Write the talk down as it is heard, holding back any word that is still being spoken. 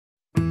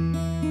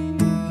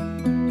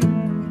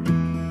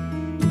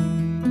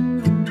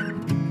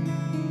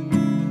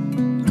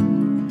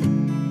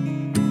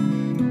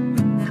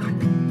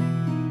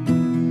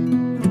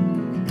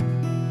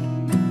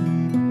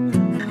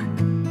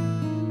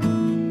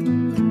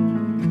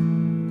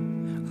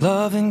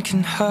Loving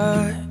can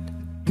hurt.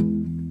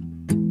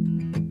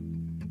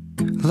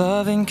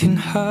 Loving can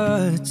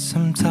hurt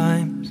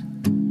sometimes,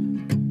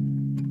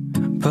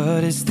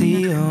 but it's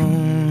the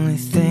only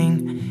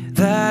thing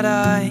that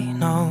I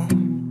know.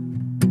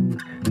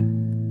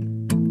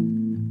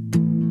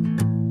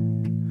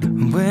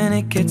 When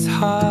it gets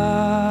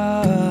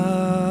hard,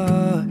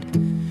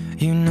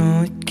 you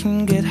know it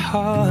can get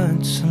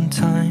hard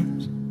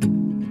sometimes.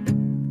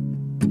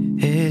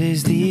 It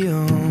is the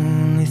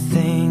only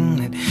thing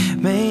that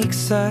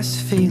makes us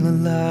feel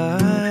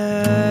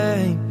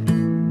alive.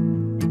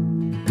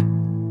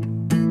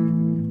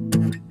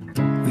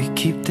 We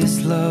keep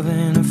this love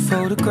in a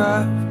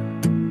photograph.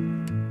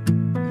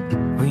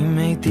 We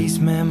make these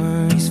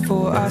memories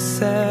for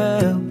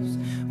ourselves,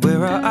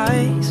 where our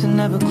eyes are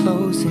never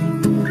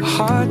closing, our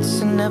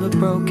hearts are never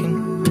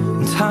broken,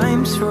 and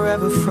time's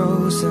forever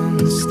frozen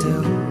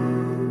still.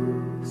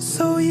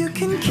 So you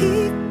can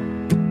keep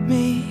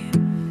me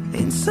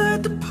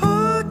inside the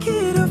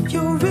pocket of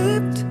your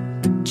ripped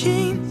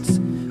jeans,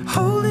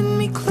 holding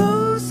me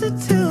closer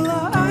till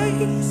our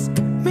eyes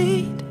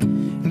meet.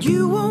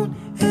 You won't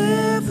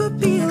ever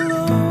be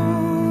alone.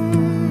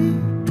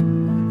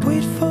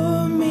 Wait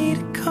for me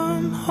to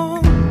come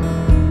home.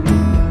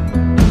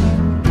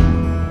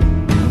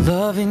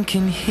 Loving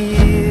can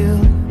heal.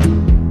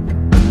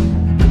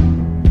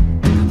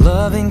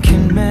 Loving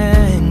can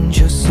mend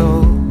your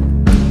soul,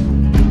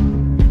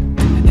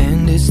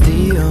 and it's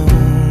the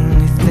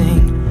only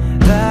thing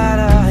that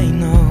I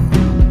know.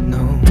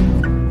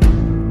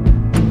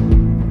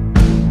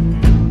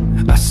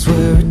 I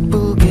swear it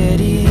will get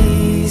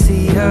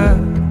easier.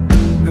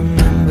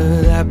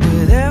 Remember that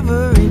with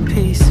every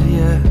piece of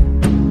you.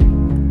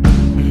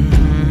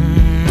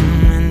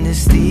 And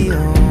it's the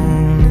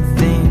only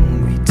thing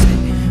we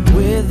take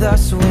with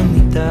us when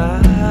we die.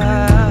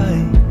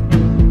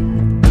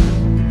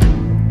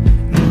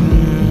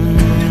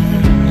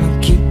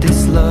 Keep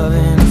this love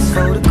in its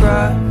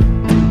photograph.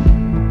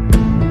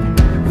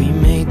 We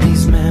made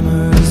these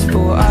memories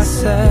for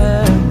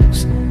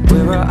ourselves,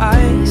 where our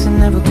eyes are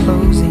never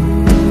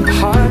closing, our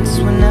hearts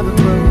were never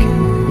broken,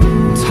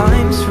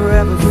 time's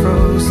forever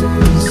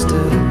frozen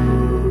still.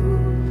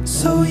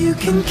 So you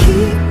can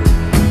keep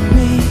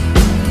me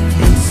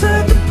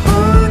inside the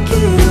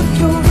pocket of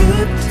your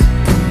ripped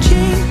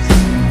jeans,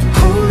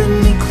 holding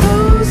me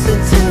closer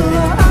till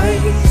our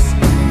eyes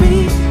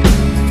meet.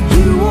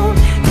 You won't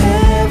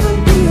ever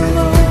be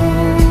alone.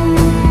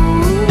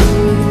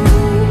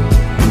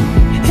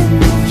 And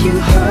if you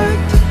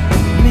hurt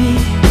me,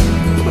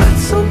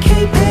 that's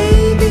okay,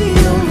 baby.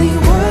 Only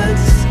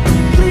words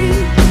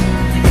bleed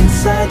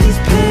inside these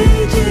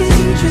pages.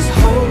 You just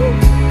hold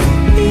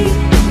me.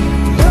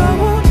 I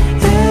won't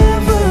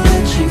ever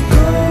let you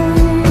go.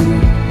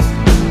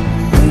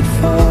 Wait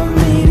for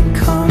me to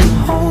come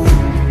home.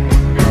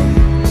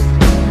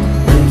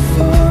 Wait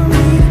for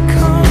me to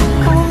come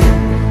home.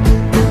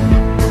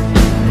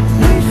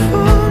 Wait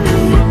for me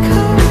to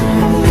come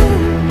home.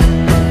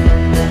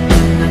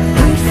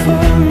 Wait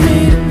for me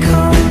to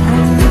come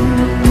home.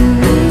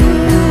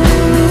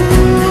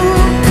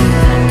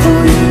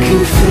 Oh, you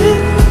can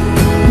fit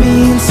me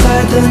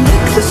inside the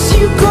necklace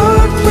you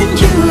got when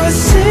you were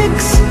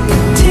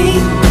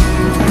 16,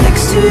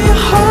 next to your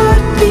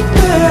heartbeat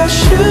where I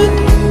should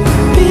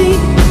be.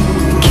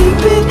 Keep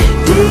it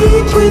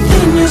deep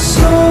within your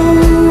soul.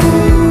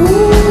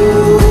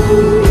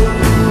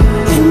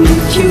 And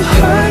if you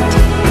hurt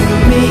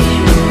me,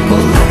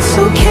 well, that's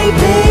okay,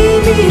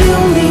 baby.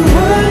 Only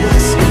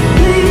words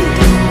bleed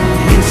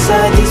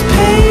inside these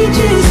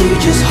pages. You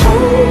just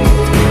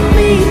hold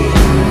me.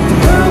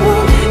 I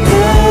won't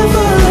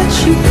ever let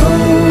you go.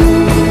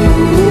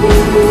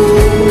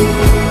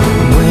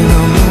 When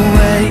I'm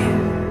away,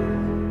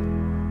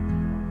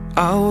 I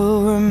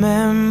will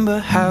remember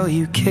how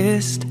you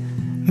kissed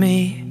me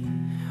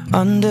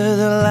under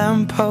the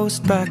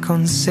lamppost back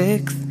on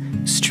 6th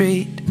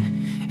Street,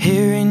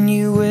 hearing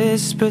you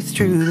whisper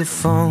through the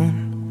phone.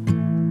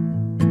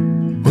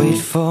 Wait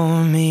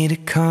for me to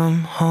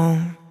come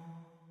home.